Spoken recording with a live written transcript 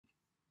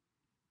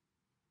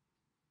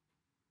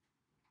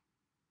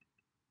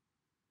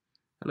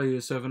Hello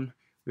Year 7,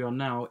 we are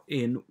now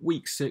in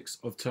week 6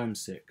 of term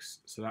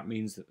 6, so that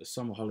means that the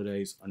summer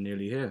holidays are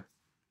nearly here.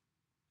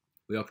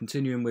 We are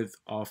continuing with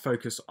our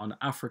focus on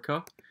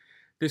Africa.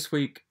 This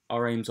week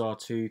our aims are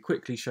to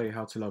quickly show you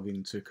how to log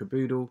into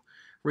Caboodle,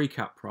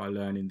 recap prior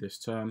learning this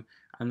term,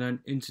 and then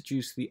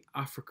introduce the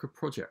Africa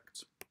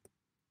project.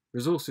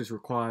 Resources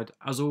required.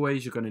 As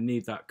always, you're going to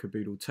need that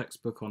Caboodle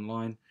textbook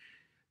online,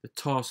 the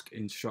task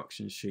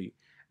instruction sheet,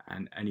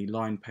 and any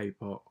line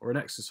paper or an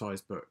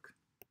exercise book.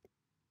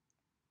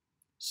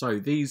 So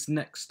these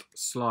next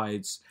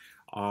slides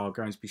are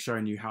going to be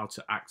showing you how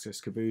to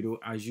access Caboodle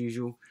as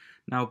usual.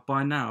 Now,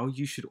 by now,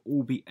 you should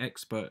all be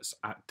experts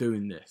at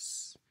doing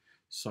this.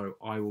 So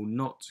I will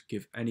not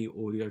give any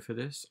audio for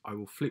this. I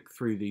will flick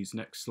through these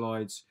next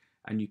slides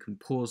and you can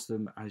pause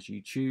them as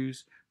you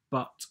choose,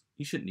 but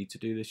you shouldn't need to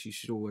do this. You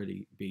should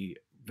already be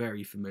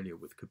very familiar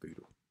with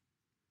Caboodle.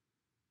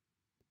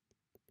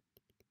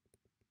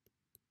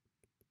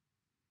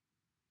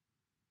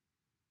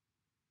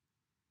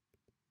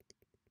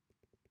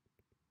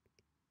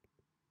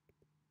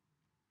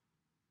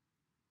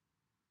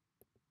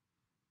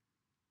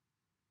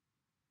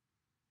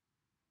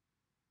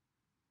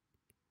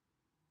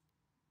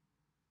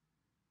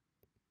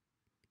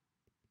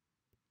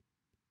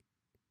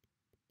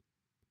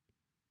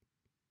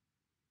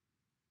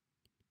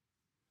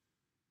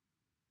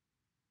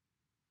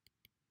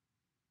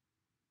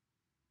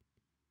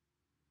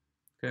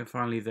 Okay, and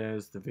finally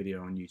there's the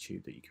video on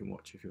YouTube that you can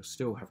watch if you're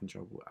still having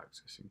trouble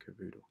accessing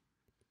Caboodle.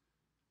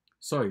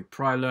 So,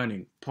 prior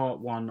learning, part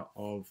 1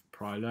 of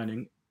prior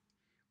learning.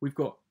 We've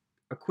got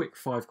a quick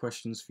 5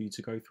 questions for you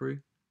to go through.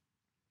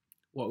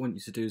 What I want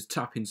you to do is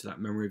tap into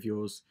that memory of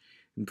yours,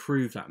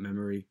 improve that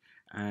memory,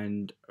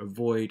 and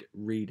avoid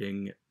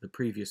reading the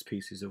previous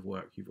pieces of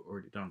work you've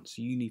already done.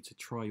 So you need to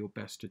try your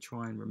best to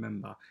try and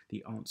remember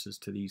the answers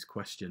to these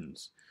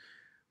questions.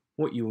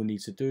 What you will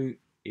need to do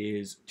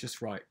is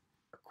just write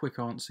a quick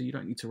answer. You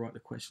don't need to write the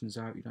questions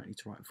out. You don't need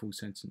to write full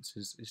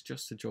sentences. It's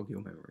just to jog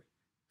your memory.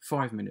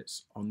 5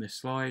 minutes on this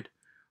slide.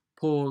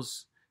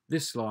 Pause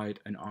this slide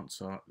and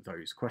answer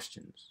those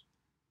questions.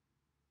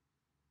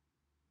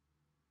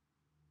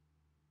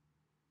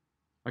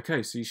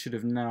 Okay, so you should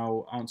have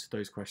now answered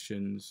those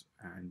questions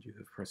and you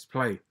have pressed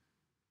play.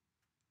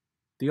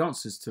 The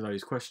answers to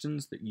those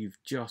questions that you've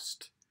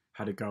just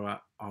had a go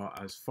at are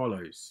as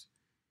follows.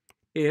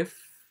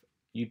 If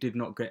you did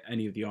not get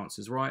any of the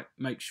answers right,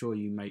 make sure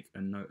you make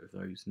a note of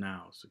those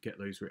now, so get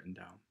those written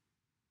down.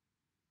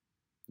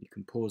 You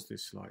can pause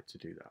this slide to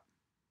do that.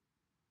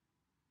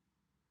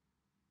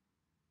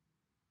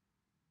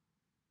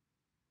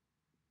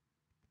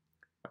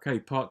 Okay,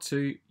 part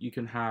 2, you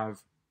can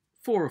have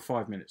 4 or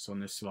 5 minutes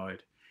on this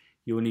slide.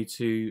 You will need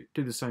to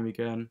do the same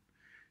again.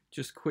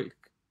 Just quick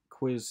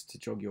quiz to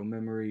jog your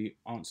memory,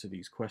 answer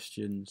these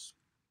questions,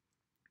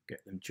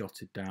 get them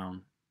jotted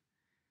down.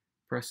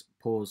 Press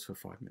pause for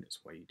 5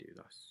 minutes while you do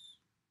this.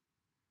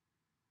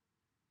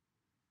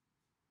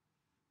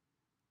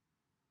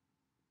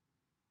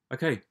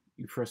 Okay,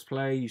 you press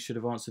play, you should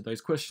have answered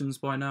those questions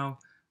by now.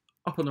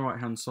 Up on the right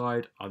hand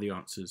side are the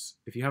answers.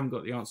 If you haven't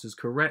got the answers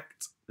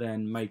correct,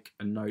 then make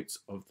a note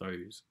of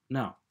those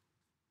now.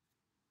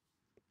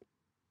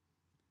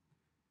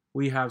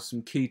 We have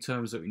some key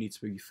terms that we need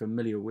to be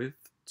familiar with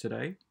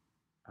today.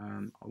 I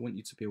want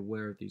you to be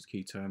aware of these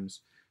key terms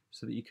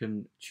so that you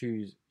can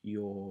choose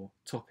your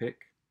topic.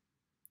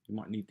 You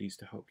might need these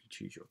to help you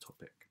choose your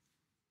topic.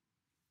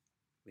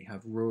 We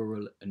have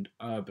rural and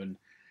urban.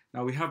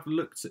 Now, we have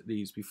looked at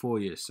these before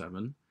Year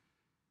 7.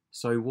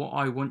 So what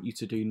I want you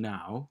to do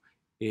now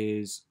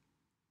is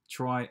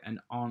try and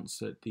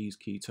answer these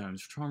key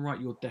terms. Try and write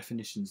your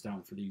definitions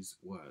down for these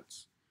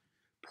words.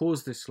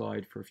 Pause this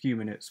slide for a few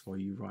minutes while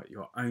you write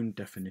your own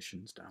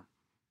definitions down.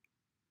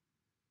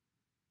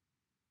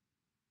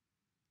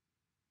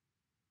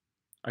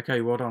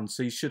 Okay, well done.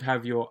 So you should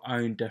have your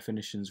own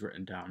definitions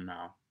written down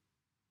now.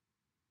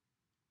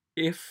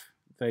 If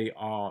they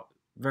are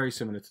very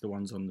similar to the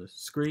ones on the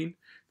screen,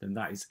 then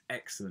that is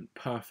excellent,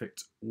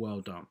 perfect, well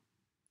done.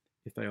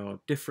 If they are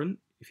different,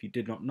 if you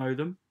did not know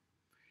them,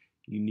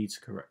 you need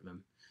to correct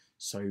them.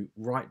 So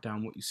write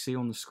down what you see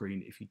on the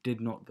screen if you did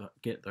not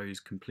get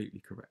those completely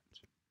correct.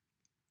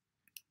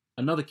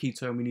 Another key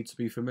term we need to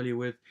be familiar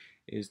with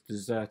is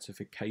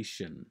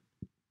desertification.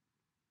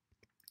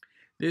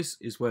 This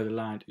is where the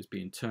land is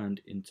being turned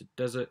into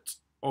desert,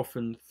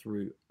 often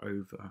through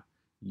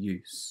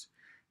overuse.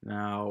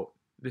 Now,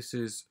 this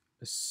is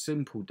a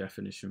simple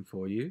definition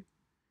for you,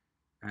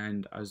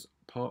 and as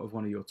part of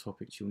one of your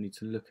topics, you'll need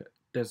to look at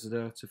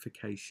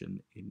desertification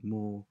in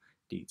more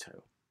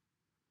detail.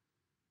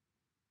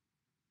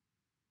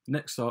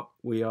 Next up,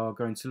 we are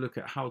going to look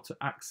at how to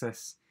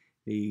access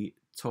the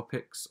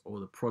topics or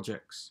the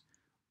projects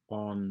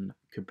on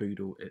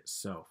Caboodle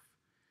itself.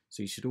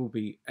 So you should all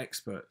be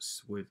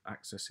experts with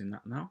accessing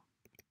that now.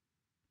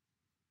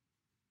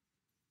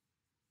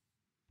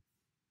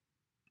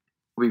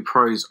 Be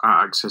pros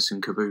at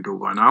accessing Caboodle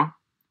by now.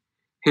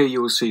 Here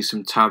you will see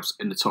some tabs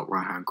in the top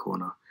right hand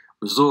corner.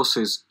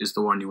 Resources is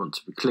the one you want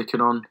to be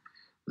clicking on.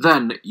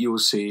 Then you will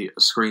see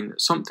a screen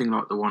something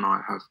like the one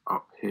I have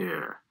up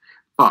here.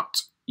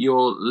 But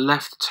your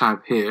left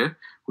tab here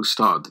will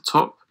start at the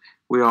top.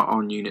 We are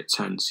on Unit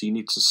 10, so you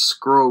need to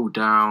scroll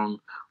down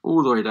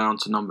all the way down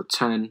to number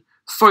 10.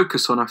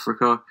 Focus on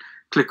Africa.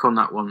 Click on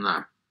that one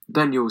there.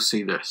 Then you will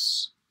see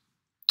this.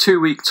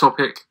 2-week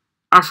topic,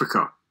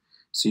 Africa.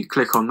 So you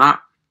click on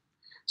that.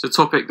 It's a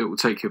topic that will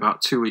take you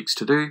about 2 weeks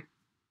to do.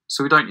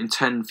 So we don't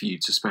intend for you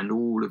to spend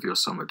all of your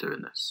summer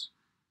doing this.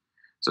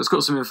 So it's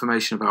got some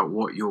information about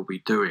what you'll be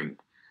doing.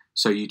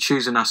 So you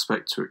choose an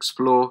aspect to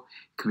explore.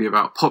 It can be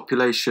about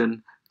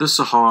population, the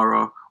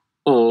Sahara,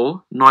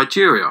 or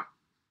Nigeria.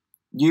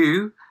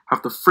 You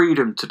have the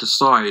freedom to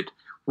decide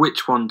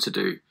which one to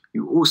do.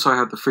 You also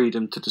have the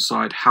freedom to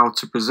decide how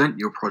to present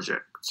your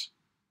project.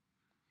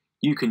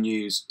 You can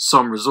use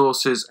some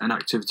resources and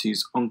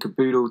activities on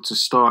Caboodle to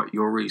start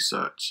your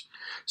research.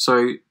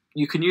 So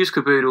you can use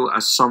Caboodle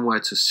as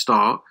somewhere to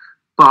start,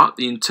 but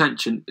the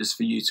intention is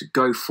for you to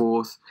go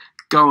forth,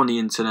 go on the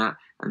internet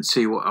and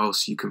see what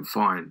else you can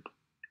find.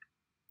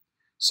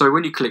 So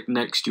when you click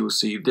next, you will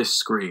see this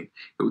screen.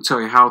 It will tell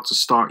you how to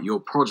start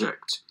your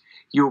project.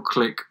 You'll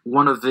click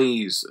one of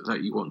these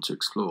that you want to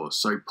explore.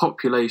 So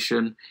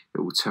population,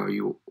 it will tell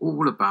you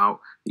all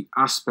about the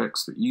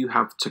aspects that you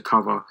have to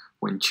cover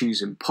when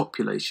choosing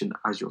population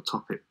as your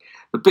topic.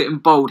 The bit in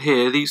bold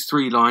here, these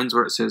 3 lines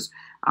where it says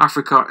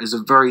Africa is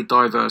a very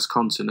diverse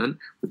continent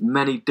with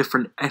many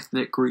different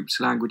ethnic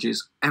groups,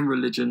 languages and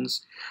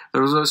religions.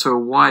 There is also a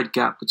wide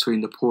gap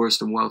between the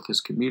poorest and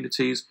wealthiest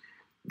communities.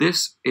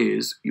 This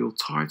is your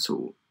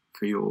title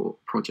for your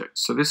project.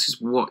 So this is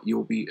what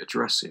you'll be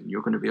addressing.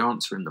 You're going to be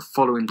answering the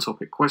following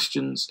topic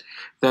questions.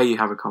 There you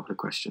have a couple of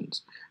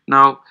questions.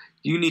 Now,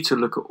 you need to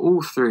look at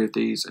all 3 of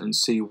these and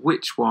see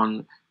which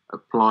one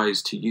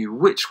applies to you.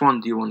 Which one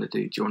do you want to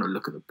do? Do you want to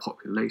look at the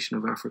population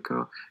of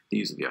Africa?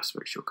 These are the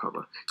aspects you'll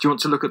cover. Do you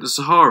want to look at the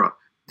Sahara?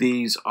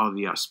 These are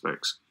the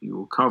aspects you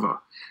will cover.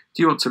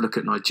 Do you want to look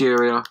at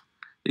Nigeria?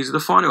 These are the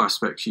final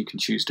aspects you can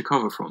choose to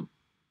cover from.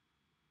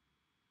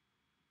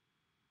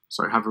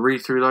 So have a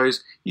read through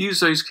those. Use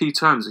those key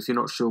terms if you're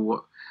not sure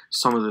what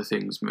some of the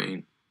things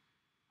mean.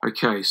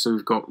 Okay, so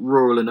we've got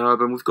rural and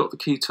urban. We've got the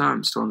key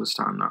terms to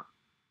understand that.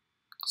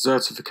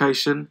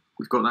 Desertification,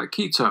 we've got that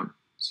key term.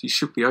 So you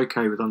should be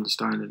okay with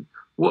understanding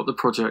what the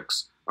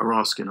projects are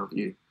asking of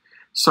you.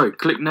 So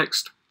click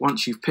next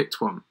once you've picked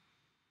one.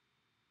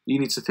 You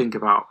need to think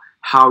about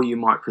how you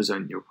might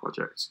present your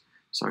project.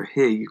 So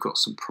here you've got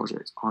some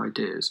project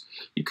ideas.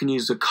 You can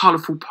use a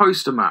colourful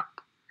poster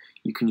map.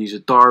 You can use a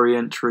diary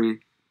entry.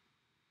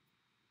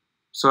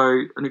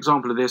 So an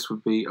example of this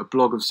would be a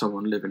blog of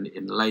someone living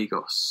in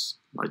Lagos,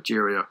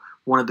 Nigeria,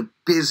 one of the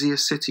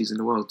busiest cities in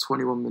the world,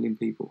 21 million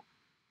people.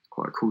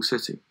 Quite a cool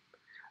city.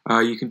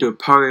 You can do a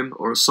poem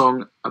or a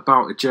song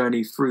about a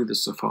journey through the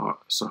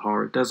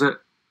Sahara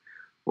Desert.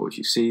 What would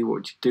you see? What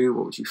would you do?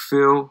 What would you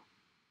feel?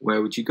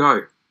 Where would you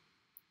go?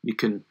 You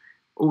can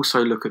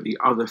also look at the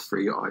other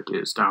 3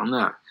 ideas down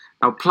there.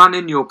 Now,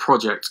 planning your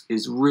project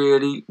is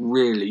really,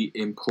 really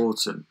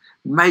important.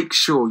 Make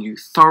sure you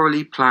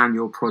thoroughly plan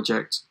your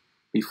project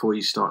before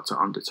you start to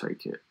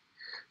undertake it.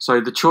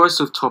 So the choice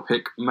of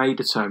topic may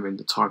determine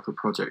the type of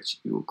project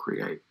you will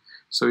create.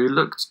 So we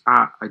looked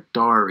at a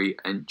diary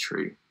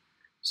entry.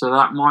 So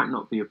that might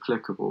not be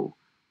applicable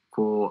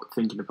for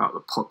thinking about the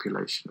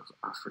population of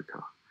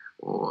Africa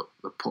or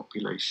the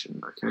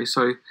population. Okay,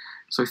 so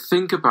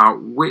think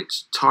about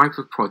which type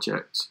of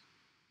project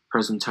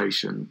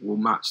presentation will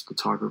match the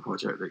type of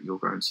project that you're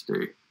going to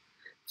do.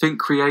 Think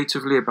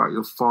creatively about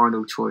your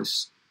final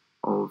choice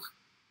of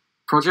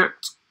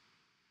project.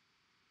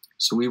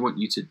 So we want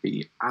you to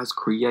be as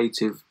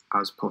creative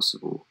as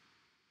possible.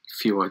 A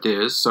few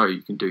ideas, so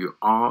you can do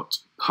art,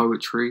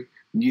 poetry,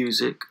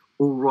 music,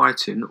 or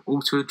writing, all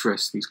to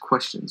address these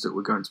questions that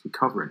we're going to be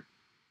covering.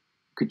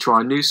 You could try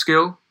a new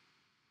skill,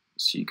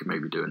 so you can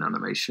maybe do an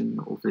animation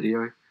or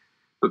video,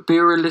 but be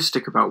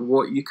realistic about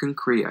what you can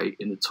create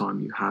in the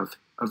time you have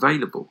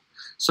available.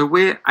 So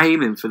we're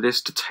aiming for this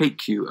to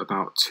take you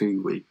about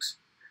 2 weeks.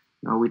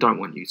 Now, we don't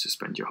want you to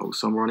spend your whole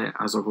summer on it,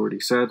 as I've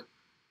already said.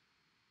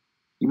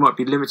 You might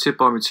be limited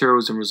by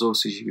materials and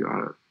resources you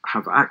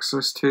have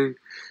access to.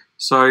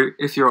 So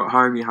if you're at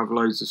home, you have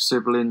loads of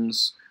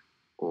siblings,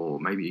 or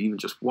maybe even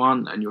just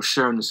one, and you're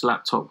sharing this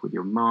laptop with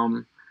your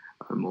mum,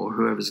 or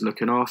whoever's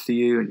looking after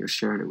you, and you're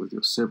sharing it with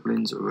your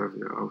siblings or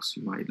whoever else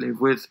you might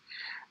live with,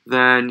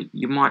 then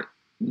you might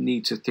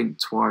need to think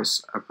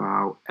twice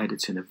about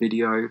editing a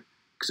video,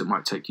 because it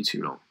might take you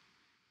too long.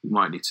 You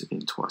might need to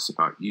think twice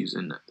about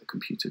using the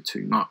computer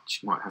too much.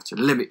 You might have to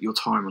limit your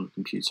time on the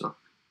computer.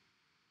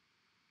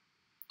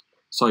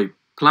 So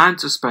plan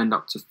to spend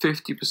up to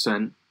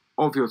 50%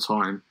 of your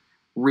time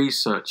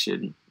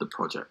researching the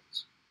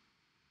project.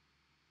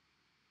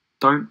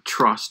 Don't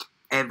trust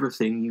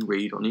everything you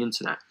read on the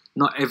internet.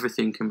 Not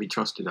everything can be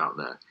trusted out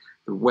there.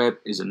 The web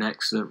is an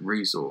excellent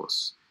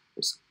resource.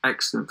 It's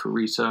excellent for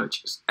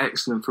research. It's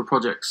excellent for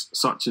projects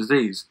such as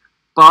these.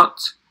 But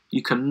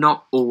you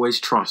cannot always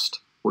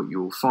trust what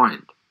you will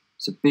find.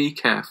 So be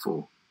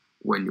careful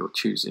when you're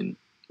choosing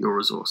your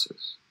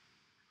resources.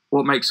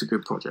 What makes a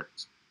good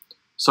project?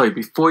 So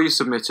before you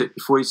submit it,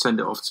 before you send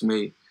it off to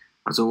me,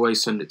 as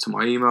always, send it to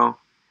my email.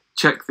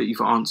 Check that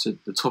you've answered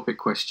the topic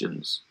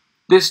questions.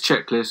 This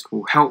checklist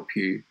will help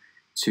you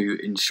to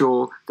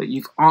ensure that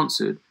you've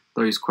answered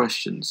those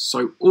questions.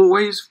 So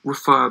always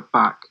refer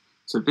back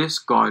to this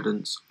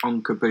guidance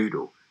on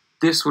Caboodle.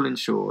 This will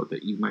ensure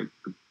that you make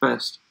the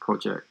best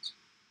project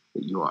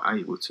that you are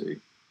able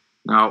to.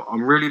 Now,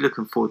 I'm really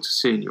looking forward to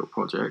seeing your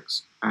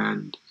projects,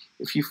 and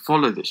if you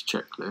follow this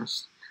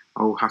checklist,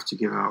 I will have to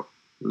give out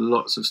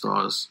lots of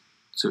stars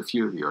to a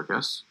few of you, I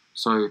guess.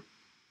 So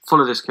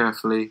follow this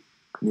carefully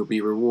and you'll be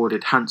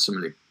rewarded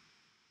handsomely.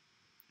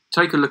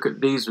 Take a look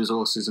at these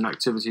resources and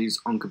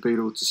activities on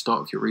Caboodle to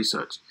start with your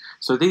research.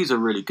 So these are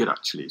really good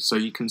actually. So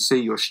you can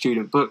see your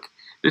student book.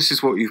 This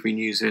is what you've been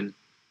using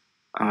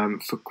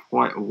for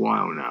quite a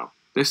while now.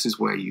 This is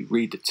where you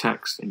read the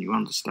text and you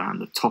understand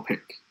the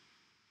topic.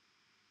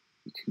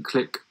 You can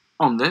click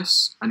on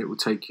this and it will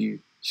take you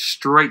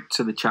straight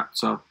to the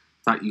chapter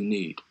that you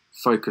need.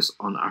 Focus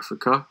on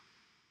Africa,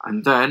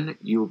 and then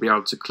you will be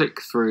able to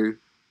click through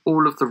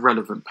all of the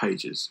relevant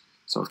pages.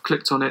 So I've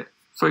clicked on it,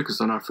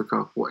 Focus on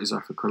Africa, what is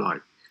Africa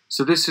like?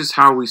 So this is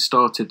how we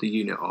started the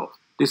unit off.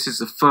 This is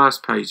the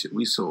first page that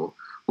we saw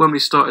when we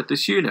started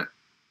this unit.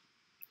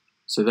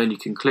 So then you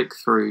can click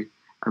through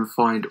and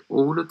find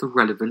all of the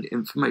relevant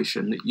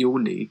information that you'll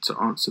need to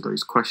answer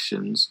those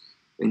questions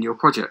in your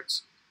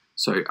project.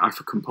 So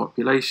African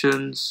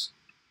populations,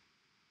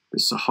 the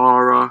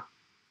Sahara,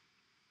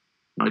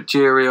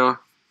 Nigeria.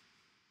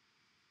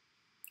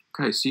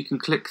 Okay, so you can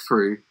click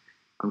through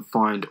and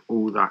find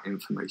all that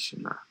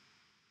information there.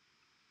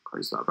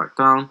 Close that back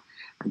down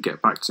and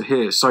get back to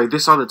here. So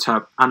this other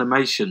tab,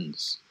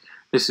 animations,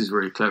 this is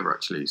really clever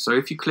actually. So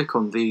if you click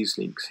on these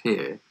links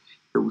here,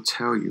 it will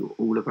tell you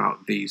all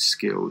about these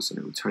skills and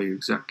it will tell you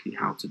exactly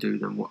how to do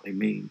them, what they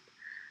mean,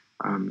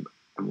 and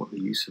what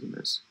the use of them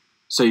is.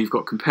 So you've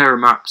got compare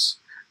maps,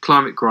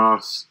 climate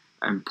graphs,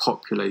 and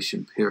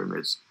population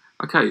pyramids.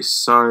 Okay,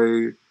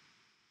 so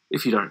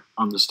if you don't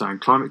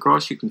understand climate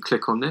graphs, you can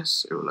click on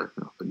this. It will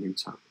open up a new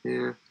tab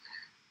here.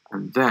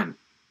 And then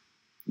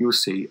you'll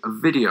see a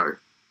video.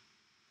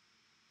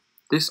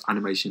 This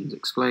animation is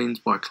explained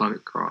why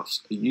climate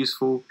graphs are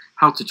useful,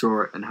 how to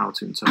draw it, and how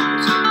to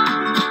interpret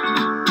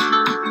it.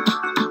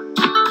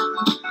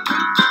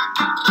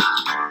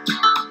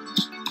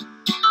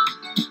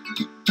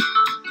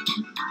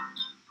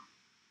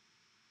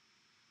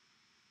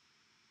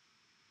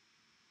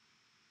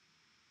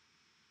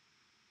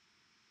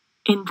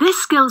 In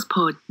this skills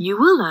pod, you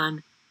will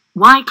learn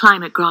why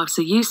climate graphs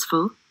are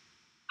useful,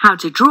 how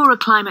to draw a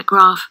climate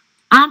graph,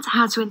 and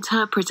how to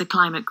interpret a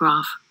climate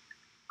graph.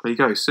 There you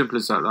go, simple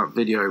as that. That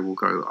video will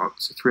go up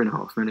to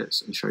 3.5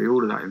 minutes and show you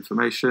all of that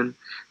information.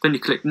 Then you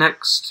click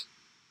next,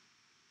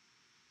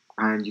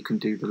 and you can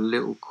do the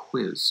little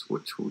quiz,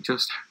 which will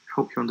just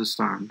help you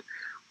understand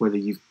whether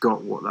you've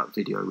got what that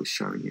video was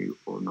showing you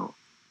or not.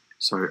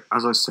 So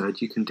as I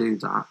said, you can do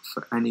that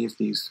for any of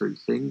these 3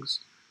 things.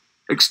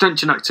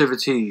 Extension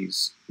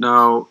activities.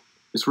 Now,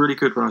 it's really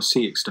good when I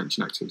see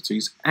extension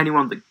activities.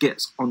 Anyone that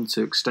gets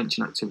onto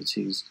extension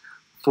activities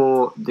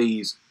for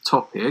these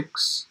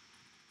topics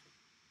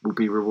will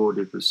be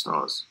rewarded with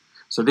stars.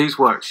 So these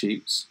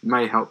worksheets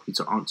may help you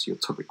to answer your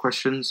topic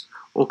questions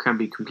or can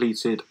be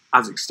completed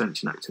as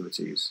extension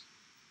activities.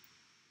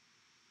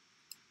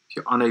 If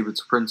you're unable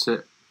to print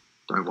it,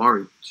 don't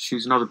worry. Just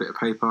use another bit of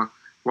paper,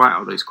 write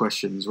out those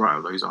questions, write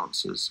out those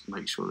answers,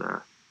 make sure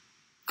they're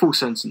full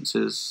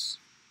sentences,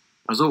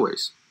 as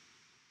always.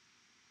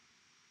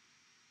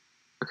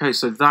 Okay,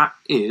 so that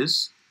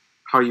is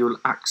how you'll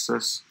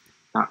access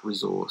that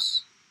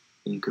resource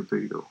in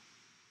Caboodle.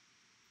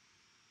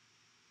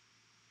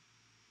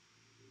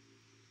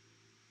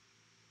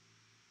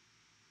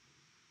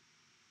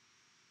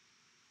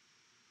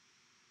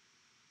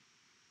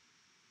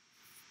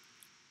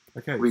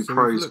 Okay, We so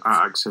pros at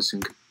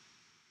accessing.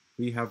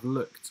 we have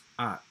looked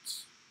at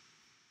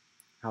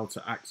how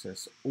to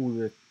access all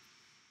the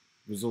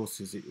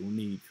resources that you'll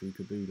need through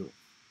Caboodle.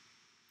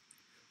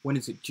 When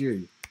is it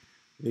due?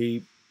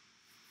 The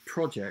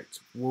project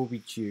will be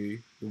due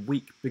the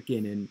week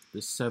beginning the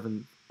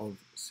 7th of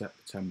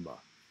September.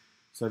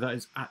 So that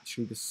is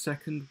actually the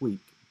 2nd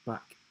week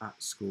back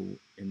at school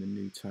in the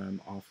new term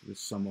after the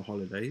summer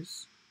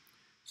holidays.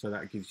 So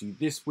that gives you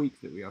this week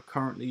that we are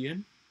currently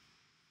in,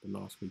 the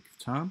last week of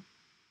term,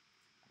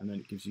 and then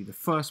it gives you the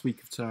first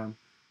week of term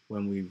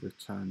when we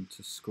return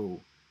to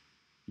school.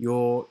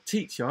 Your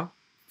teacher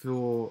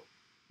for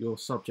your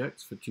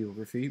subjects for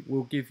geography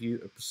will give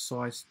you a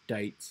precise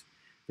date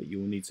that you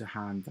will need to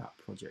hand that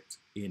project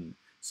in.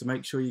 So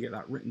make sure you get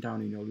that written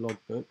down in your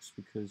logbooks,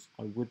 because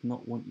I would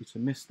not want you to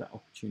miss that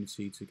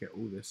opportunity to get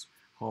all this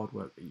hard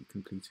work that you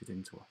completed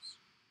into us.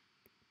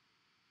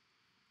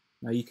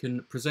 Now you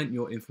can present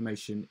your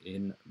information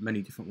in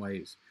many different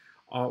ways.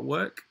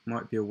 Artwork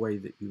might be a way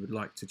that you would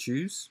like to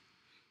choose.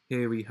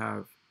 Here we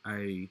have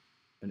an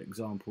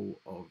example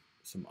of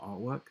some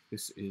artwork.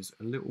 This is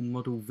a little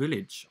model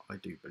village, I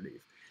do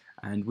believe.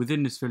 And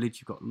within this village,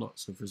 you've got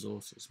lots of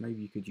resources.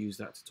 Maybe you could use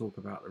that to talk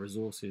about the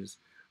resources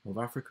of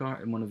Africa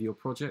in one of your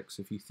projects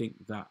if you think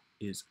that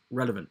is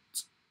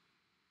relevant.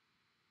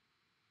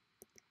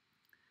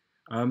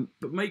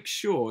 But make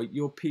sure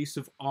your piece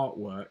of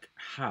artwork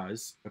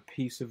has a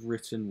piece of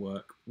written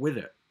work with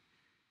it,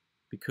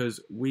 because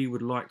we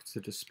would like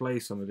to display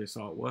some of this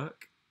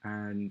artwork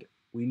and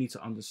we need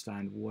to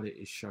understand what it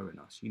is showing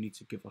us. You need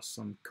to give us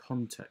some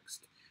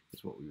context,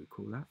 is what we would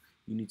call that.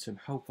 You need to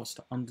help us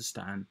to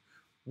understand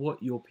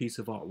what your piece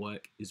of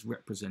artwork is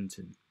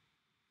representing.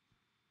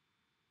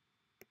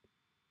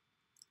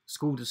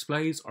 School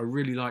displays, I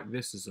really like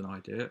this as an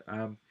idea.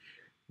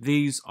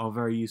 These are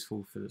very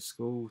useful for the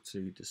school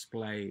to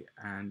display,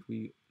 and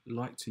we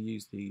like to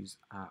use these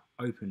at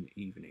open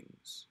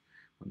evenings,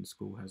 when the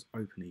school has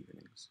open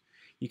evenings.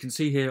 You can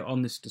see here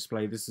on this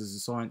display, this is a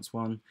science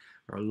one.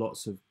 There are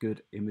lots of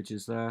good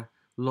images there,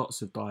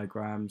 lots of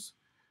diagrams,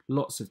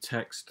 lots of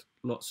text,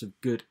 lots of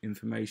good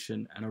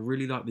information, and I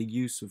really like the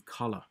use of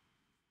colour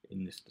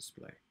in this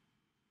display.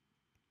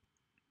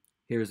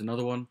 Here is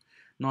another one,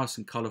 nice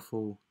and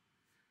colourful.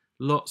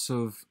 Lots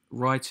of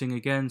writing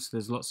again, so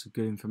there's lots of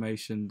good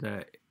information.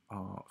 There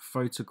are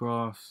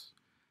photographs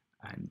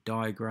and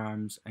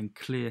diagrams and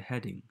clear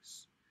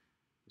headings.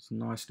 It's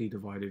nicely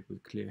divided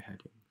with clear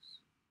headings.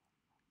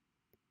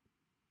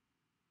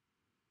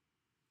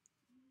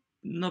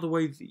 Another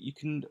way that you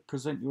can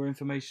present your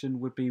information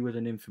would be with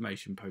an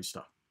information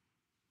poster.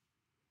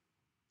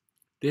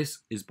 This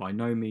is by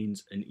no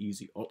means an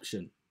easy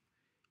option.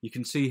 You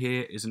can see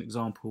here is an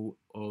example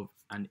of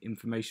an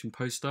information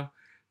poster.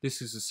 This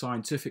is a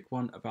scientific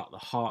one about the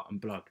heart and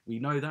blood. We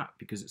know that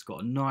because it's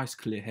got a nice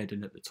clear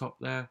heading at the top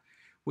there,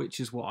 which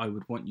is what I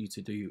would want you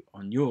to do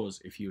on yours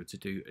if you were to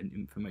do an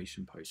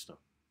information poster.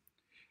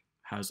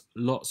 Has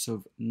lots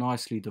of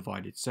nicely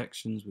divided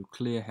sections with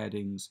clear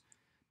headings,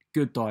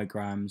 good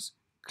diagrams,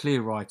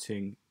 clear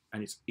writing,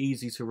 and it's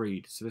easy to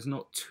read. So there's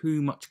not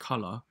too much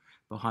colour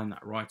behind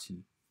that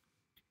writing.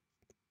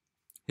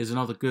 Here's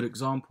another good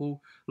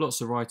example, lots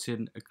of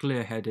writing, a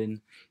clear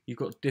heading. You've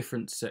got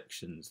different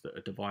sections that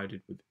are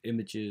divided with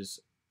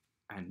images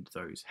and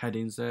those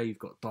headings there. You've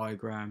got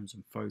diagrams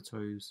and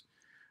photos.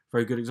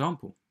 Very good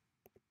example.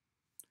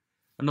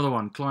 Another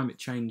one, climate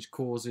change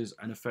causes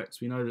and effects.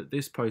 We know that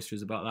this poster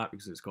is about that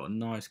because it's got a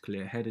nice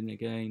clear heading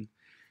again,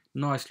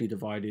 nicely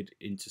divided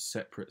into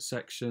separate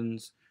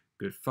sections,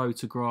 good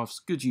photographs,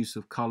 good use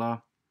of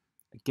colour.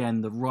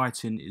 Again, the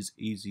writing is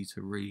easy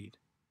to read.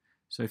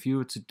 So if you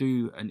were to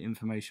do an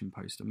information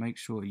poster, make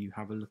sure you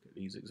have a look at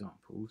these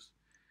examples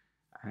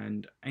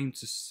and aim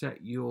to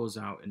set yours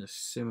out in a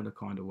similar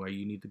kind of way.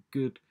 You need a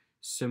good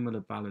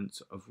similar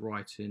balance of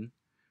writing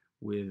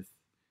with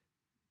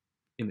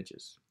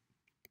images.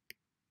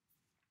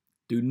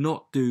 Do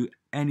not do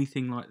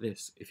anything like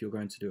this if you're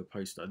going to do a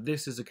poster.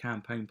 This is a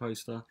campaign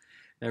poster.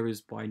 There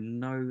is by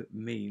no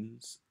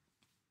means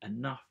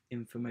enough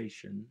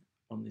information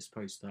on this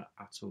poster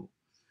at all.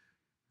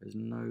 There's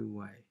no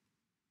way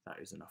that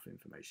is enough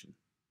information.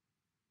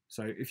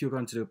 So if you're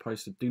going to do a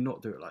poster, do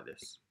not do it like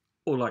this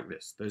or like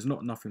this. There's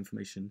not enough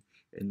information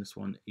in this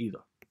one either.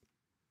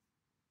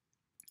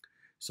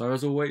 So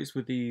as always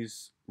with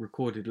these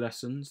recorded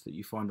lessons that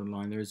you find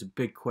online, there is a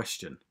big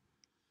question.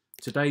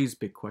 Today's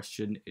big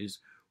question is,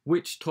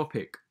 which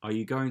topic are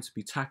you going to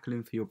be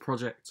tackling for your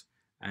project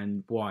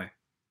and why?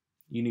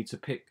 You need to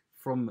pick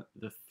from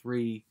the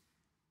 3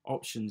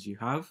 options you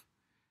have,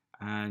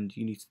 and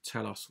you need to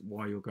tell us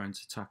why you're going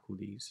to tackle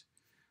these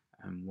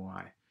and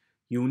why.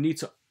 You'll need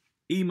to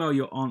email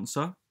your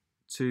answer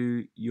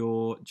to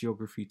your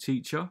geography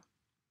teacher,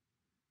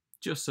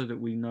 just so that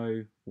we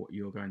know what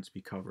you're going to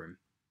be covering.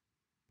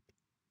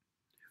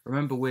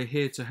 Remember, we're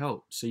here to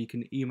help, so you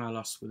can email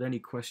us with any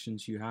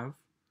questions you have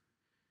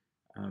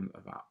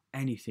about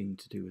anything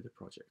to do with the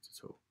project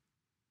at all.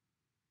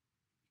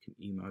 You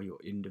can email your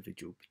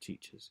individual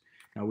teachers.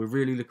 Now, we're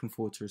really looking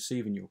forward to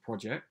receiving your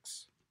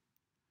projects.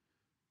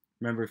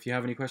 Remember, if you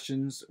have any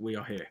questions, we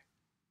are here.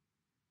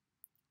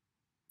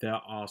 There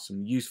are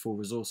some useful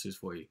resources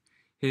for you.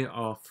 Here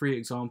are 3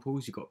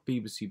 examples. You've got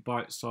BBC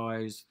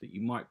Bitesize that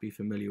you might be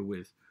familiar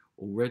with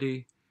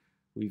already.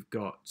 We've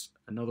got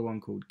another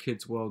one called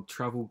Kids World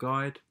Travel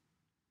Guide.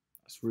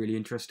 That's really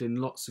interesting.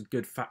 Lots of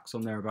good facts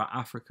on there about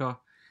Africa.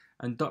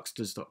 And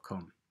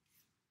Ducksters.com.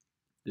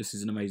 This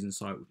is an amazing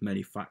site with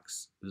many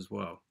facts as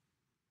well.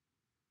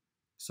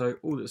 So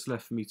all that's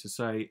left for me to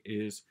say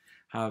is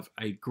have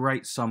a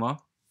great summer.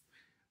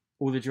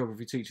 All the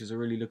geography teachers are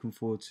really looking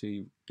forward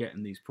to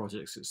getting these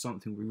projects. It's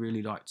something we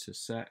really like to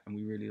set, and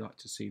we really like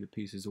to see the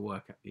pieces of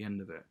work at the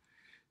end of it.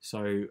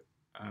 So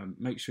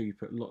make sure you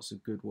put lots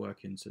of good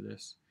work into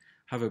this.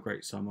 Have a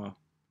great summer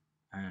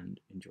and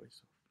enjoy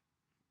yourself.